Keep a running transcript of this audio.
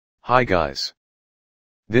Hi guys.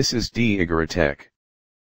 This is Tech.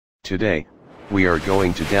 Today, we are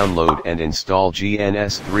going to download and install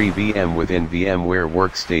GNS3 VM within VMware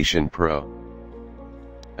Workstation Pro.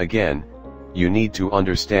 Again, you need to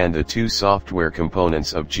understand the two software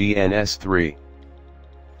components of GNS3.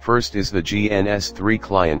 First is the GNS3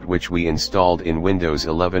 client, which we installed in Windows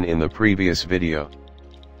 11 in the previous video.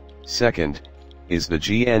 Second, is the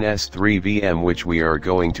GNS3 VM, which we are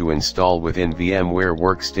going to install within VMware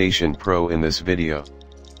Workstation Pro in this video.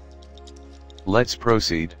 Let's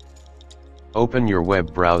proceed. Open your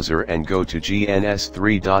web browser and go to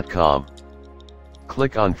gns3.com.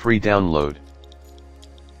 Click on Free Download.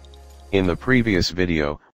 In the previous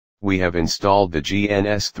video, we have installed the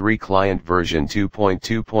GNS3 client version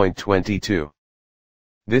 2.2.22.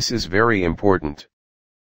 This is very important.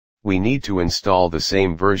 We need to install the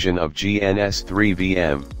same version of GNS3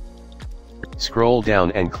 VM. Scroll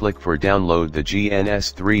down and click for Download the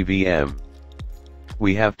GNS3 VM.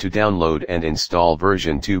 We have to download and install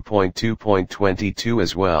version 2.2.22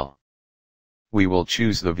 as well. We will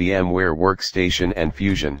choose the VMware Workstation and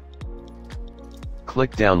Fusion.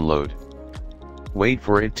 Click Download. Wait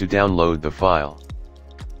for it to download the file.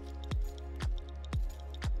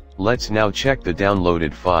 Let's now check the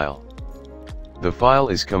downloaded file. The file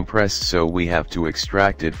is compressed, so we have to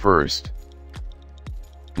extract it first.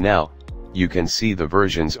 Now, you can see the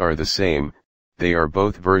versions are the same, they are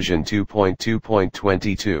both version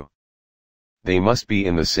 2.2.22. They must be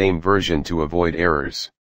in the same version to avoid errors.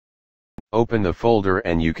 Open the folder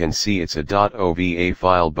and you can see it's a .ova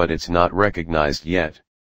file, but it's not recognized yet.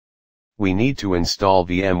 We need to install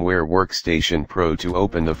VMware Workstation Pro to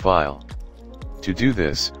open the file. To do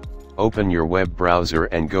this, open your web browser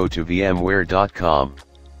and go to vmware.com.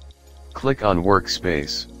 Click on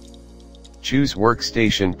Workspace. Choose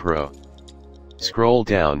Workstation Pro. Scroll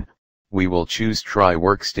down, we will choose Try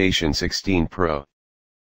Workstation 16 Pro.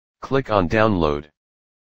 Click on Download.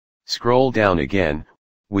 Scroll down again,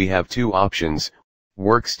 we have two options,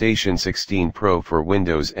 Workstation 16 Pro for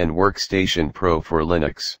Windows and Workstation Pro for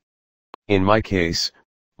Linux. In my case,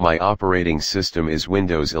 my operating system is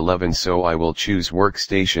Windows 11, so I will choose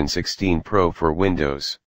Workstation 16 Pro for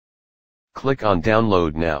Windows. Click on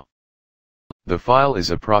Download now. The file is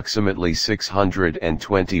approximately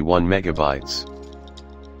 621 megabytes.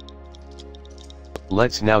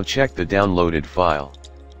 Let's now check the downloaded file.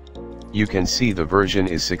 You can see the version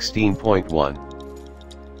is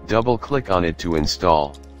 16.1. Double-click on it to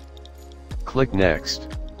install. Click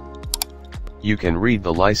Next. You can read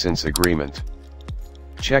the license agreement.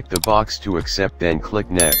 Check the box to accept, then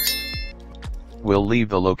click Next. We'll leave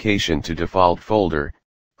the location to default folder,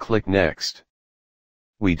 click Next.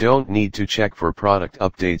 We don't need to check for product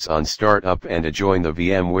updates on startup and join the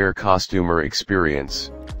VMware customer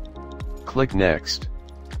experience. Click Next.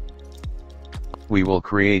 We will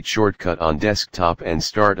create shortcut on desktop and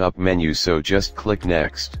startup menu, so just click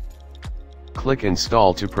Next. Click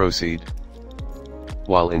Install to proceed.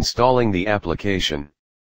 While installing the application,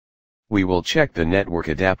 we will check the network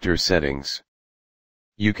adapter settings.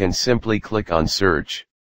 You can simply click on Search.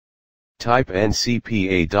 Type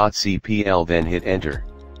ncpa.cpl, then hit Enter.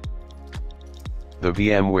 The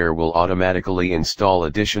VMware will automatically install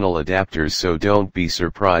additional adapters, so don't be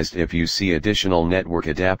surprised if you see additional network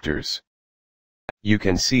adapters. You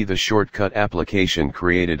can see the shortcut application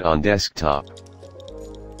created on desktop.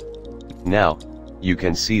 Now, you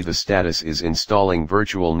can see the status is installing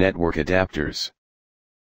virtual network adapters.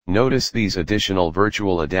 Notice these additional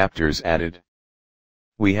virtual adapters added.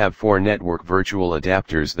 We have 4 network virtual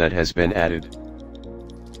adapters that has been added.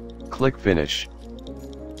 Click Finish.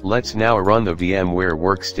 Let's now run the VMware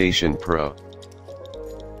Workstation Pro.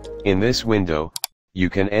 In this window, you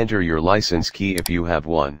can enter your license key if you have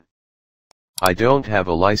one. I don't have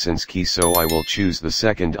a license key, so I will choose the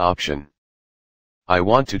second option. I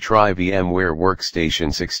want to try VMware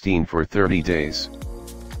Workstation 16 for 30 days.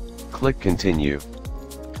 Click Continue.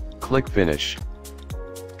 Click Finish.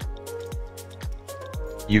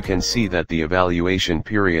 You can see that the evaluation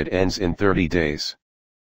period ends in 30 days.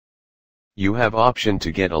 You have option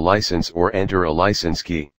to get a license or enter a license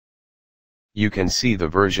key. You can see the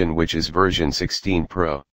version, which is version 16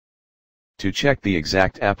 Pro. To check the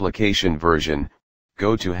exact application version,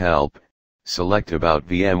 go to Help, select About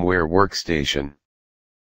VMware Workstation.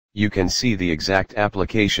 You can see the exact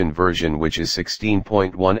application version, which is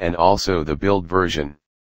 16.1, and also the build version.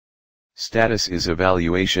 Status is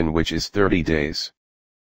evaluation, which is 30 days.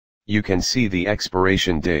 You can see the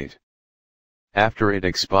expiration date. After it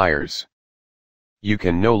expires, you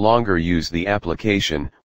can no longer use the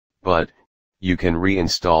application, but you can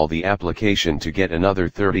reinstall the application to get another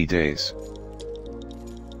 30 days.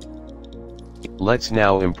 Let's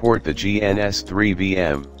now import the GNS3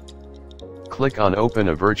 VM. Click on Open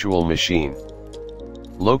a virtual machine.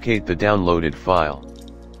 Locate the downloaded file.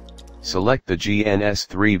 Select the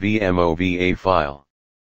GNS3 vmware file.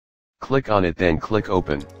 Click on it, then click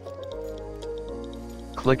Open.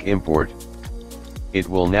 Click Import. It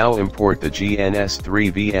will now import the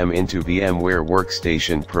GNS3 VM into VMware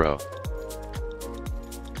Workstation Pro.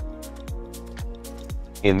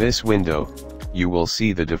 In this window, you will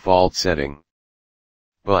see the default setting.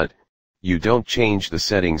 But, you don't change the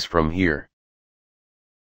settings from here.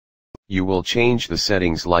 You will change the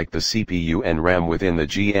settings like the CPU and RAM within the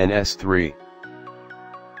GNS3.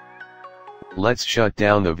 Let's shut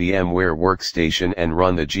down the VMware Workstation and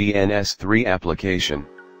run the GNS3 application.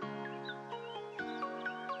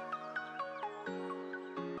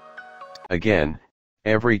 Again,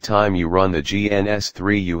 every time you run the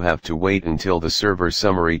GNS3 you have to wait until the server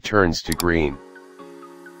summary turns to green.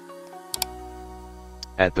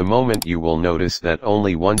 At the moment you will notice that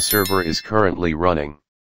only one server is currently running.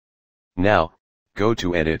 Now, go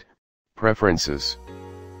to Edit, Preferences.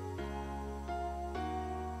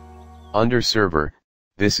 Under Server,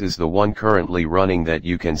 this is the one currently running that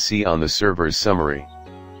you can see on the server's summary.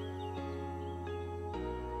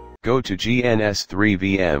 Go to GNS3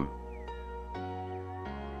 VM.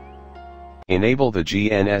 Enable the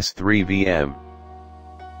GNS3 VM.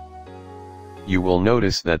 You will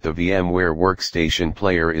notice that the VMware Workstation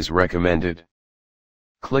Player is recommended.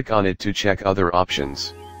 Click on it to check other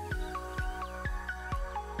options.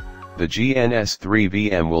 The GNS3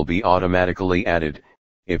 VM will be automatically added.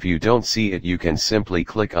 If you don't see it, you can simply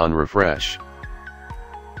click on Refresh.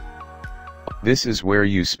 This is where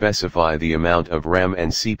you specify the amount of RAM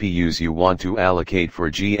and CPUs you want to allocate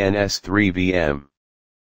for GNS3 VM.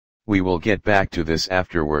 We will get back to this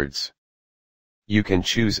afterwards. You can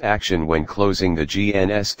choose action when closing the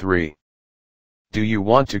GNS3. Do you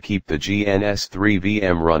want to keep the GNS3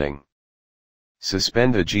 VM running?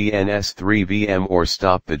 Suspend the GNS3 VM or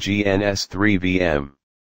stop the GNS3 VM.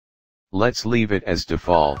 Let's leave it as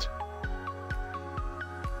default.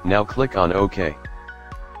 Now click on OK.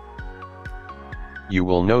 You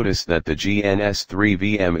will notice that the GNS3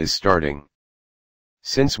 VM is starting.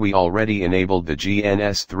 Since we already enabled the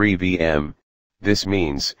GNS3 VM, this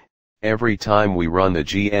means, every time we run the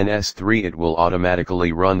GNS3 it will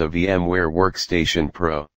automatically run the VMware Workstation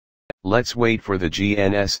Pro. Let's wait for the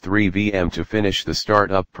GNS3 VM to finish the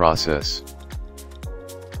startup process.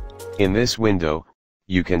 In this window,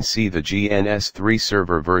 you can see the GNS3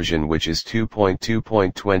 server version, which is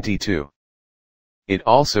 2.2.22. It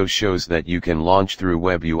also shows that you can launch through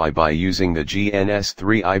WebUI by using the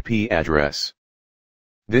GNS3 IP address.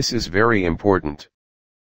 This is very important.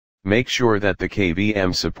 Make sure that the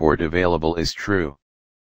KVM support available is true.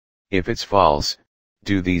 If it's false,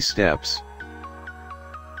 do these steps.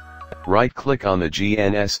 Right-click on the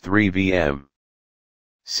GNS3 VM.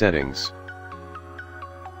 Settings.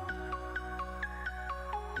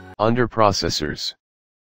 Under Processors,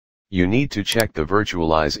 you need to check the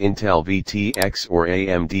Virtualize Intel VTX or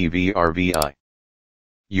AMD VRVI.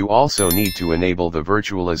 You also need to enable the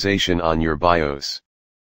virtualization on your BIOS.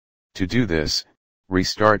 To do this,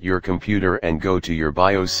 restart your computer and go to your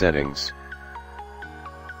BIOS settings.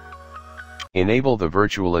 Enable the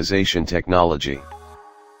virtualization technology.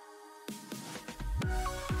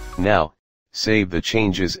 Now, save the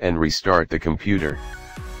changes and restart the computer.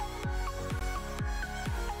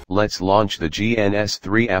 Let's launch the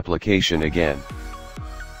GNS3 application again.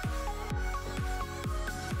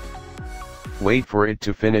 Wait for it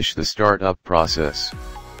to finish the startup process.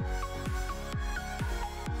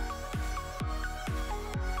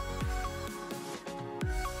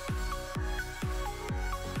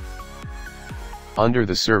 Under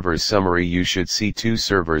the server's summary you should see two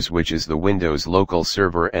servers, which is the Windows local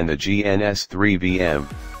server and the GNS3 VM.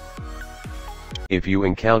 If you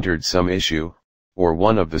encountered some issue, or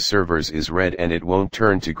one of the servers is red and it won't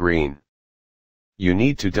turn to green, you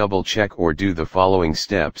need to double check or do the following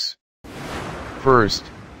steps. First,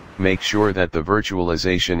 make sure that the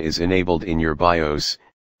virtualization is enabled in your BIOS,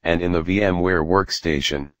 and in the VMware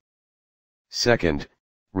Workstation. Second,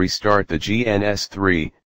 restart the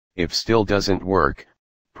GNS3. If still doesn't work,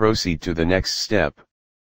 proceed to the next step.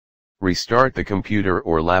 Restart the computer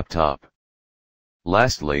or laptop.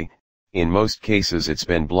 Lastly, in most cases it's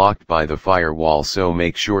been blocked by the firewall, so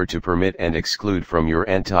make sure to permit and exclude from your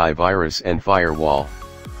antivirus and firewall.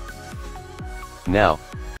 Now,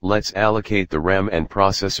 let's allocate the RAM and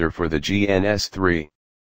processor for the GNS3.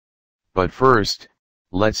 But first,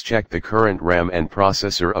 let's check the current RAM and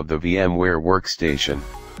processor of the VMware Workstation.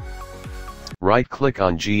 Right-click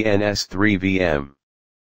on GNS3 VM.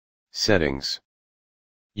 Settings.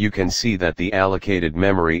 You can see that the allocated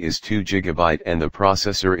memory is 2 GB and the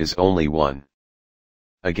processor is only 1.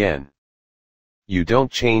 Again, you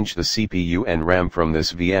don't change the CPU and RAM from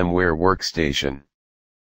this VMware workstation.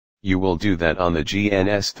 You will do that on the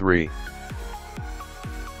GNS3.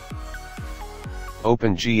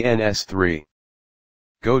 Open GNS3.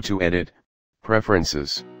 Go to Edit,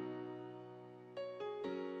 Preferences.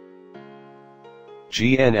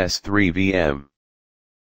 GNS3 VM.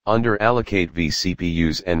 Under Allocate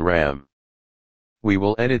vCPUs and RAM. We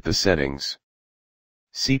will edit the settings.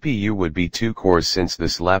 CPU would be 2 cores since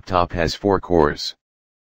this laptop has 4 cores.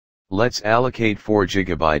 Let's allocate 4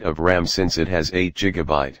 GB of RAM since it has 8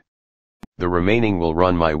 GB. The remaining will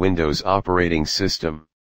run my Windows operating system.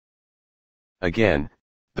 Again,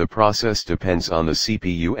 the process depends on the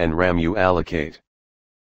CPU and RAM you allocate.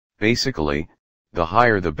 Basically, the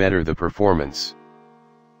higher the better the performance.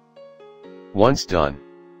 Once done,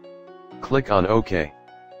 click on OK.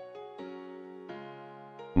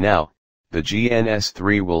 Now, the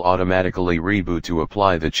GNS3 will automatically reboot to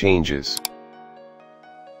apply the changes.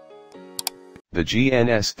 The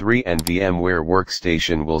GNS3 and VMware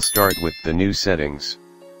workstation will start with the new settings.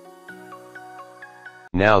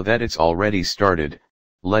 Now that it's already started,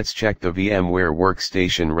 let's check the VMware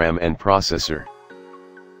workstation RAM and processor.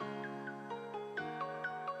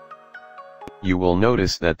 You will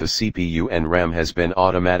notice that the CPU and RAM has been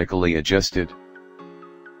automatically adjusted.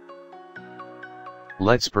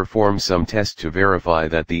 Let's perform some tests to verify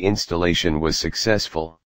that the installation was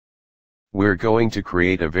successful. We're going to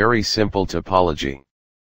create a very simple topology.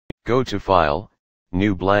 Go to File,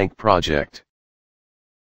 New Blank Project.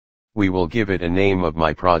 We will give it a name of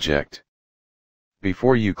my project.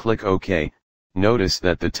 Before you click OK, notice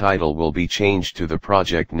that the title will be changed to the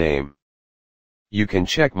project name. You can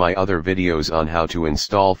check my other videos on how to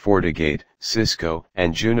install FortiGate, Cisco,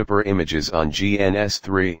 and Juniper images on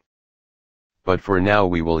GNS3. But for now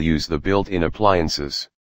we will use the built-in appliances.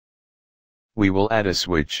 We will add a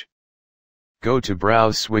switch. Go to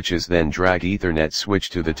Browse Switches, then drag Ethernet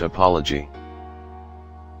switch to the topology.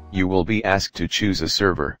 You will be asked to choose a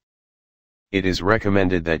server. It is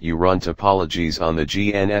recommended that you run topologies on the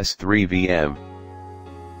GNS3 VM.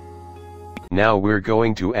 Now we're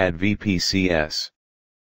going to add VPCS.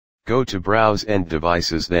 Go to Browse End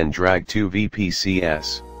Devices, then drag to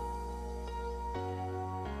VPCS.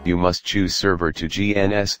 You must choose Server to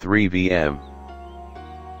GNS3 VM.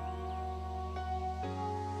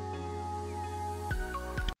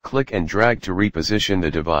 Click and drag to reposition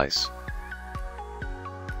the device.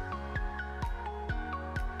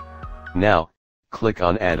 Now, click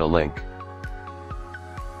on Add a link.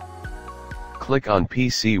 Click on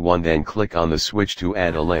PC1, then click on the switch to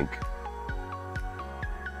add a link.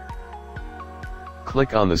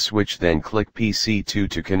 Click on the switch, then click PC2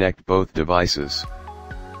 to connect both devices.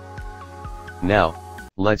 Now,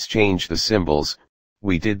 let's change the symbols.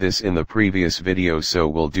 We did this in the previous video, so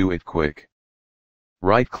we'll do it quick.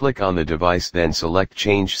 Right-click on the device, then select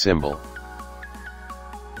Change Symbol.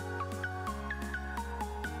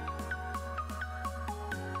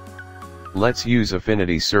 Let's use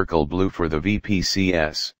Affinity Circle Blue for the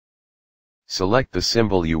VPCS. Select the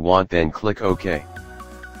symbol you want, then click OK.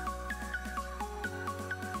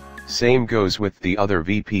 Same goes with the other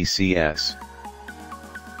VPCS.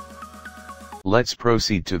 Let's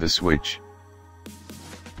proceed to the switch.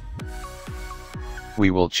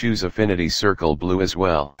 We will choose Affinity Circle Blue as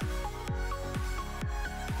well.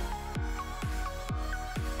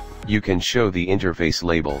 You can show the interface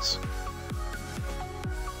labels.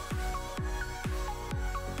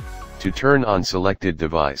 To turn on selected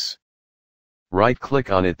device,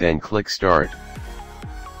 right-click on it, then click Start.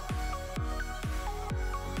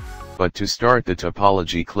 But to start the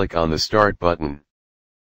topology, click on the Start button.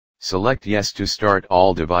 Select Yes to start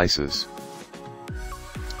all devices.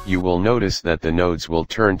 You will notice that the nodes will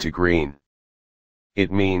turn to green.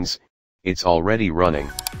 It means, it's already running.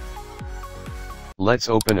 Let's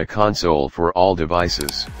open a console for all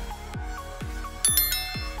devices.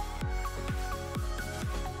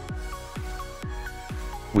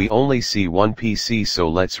 We only see one PC, so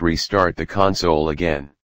let's restart the console again.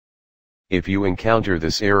 If you encounter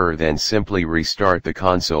this error, then simply restart the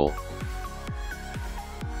console.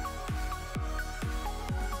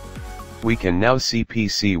 We can now see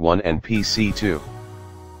PC1 and PC2.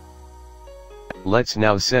 Let's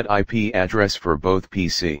now set IP address for both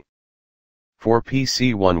PC. For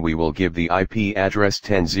PC1 we will give the IP address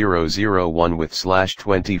 10.0.0.1 with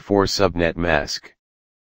 /24 subnet mask.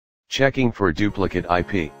 Checking for duplicate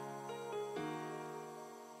IP.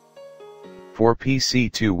 For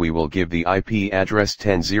PC2 we will give the IP address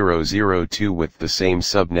 10.0.0.2 with the same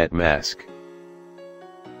subnet mask.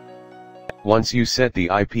 Once you set the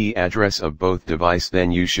IP address of both device,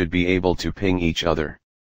 then you should be able to ping each other.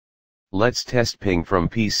 Let's test ping from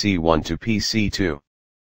PC1 to PC2.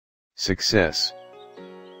 Success.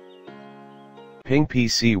 Ping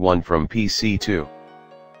PC1 from PC2.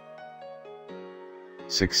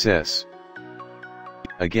 Success.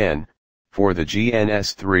 Again, for the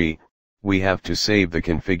GNS3, we have to save the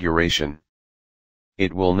configuration.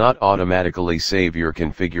 It will not automatically save your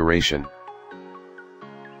configuration.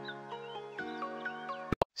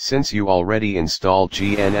 Since you already installed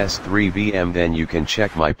GNS3 VM, then you can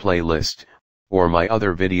check my playlist, or my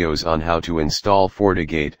other videos on how to install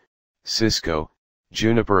FortiGate, Cisco,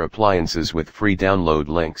 Juniper appliances with free download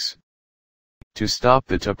links. To stop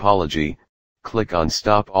the topology, click on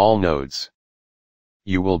Stop All Nodes.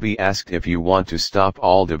 You will be asked if you want to stop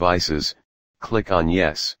all devices, click on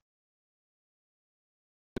Yes.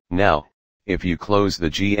 Now, if you close the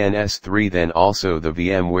GNS3, then also the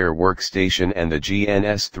VMware workstation and the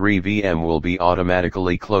GNS3 VM will be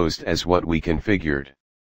automatically closed as what we configured.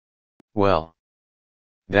 Well,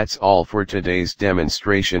 that's all for today's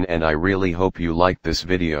demonstration, and I really hope you liked this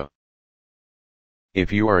video.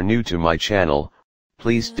 If you are new to my channel,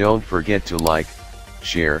 please don't forget to like,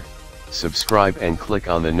 share, subscribe and click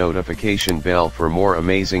on the notification bell for more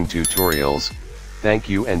amazing tutorials. Thank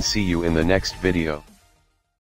you and see you in the next video.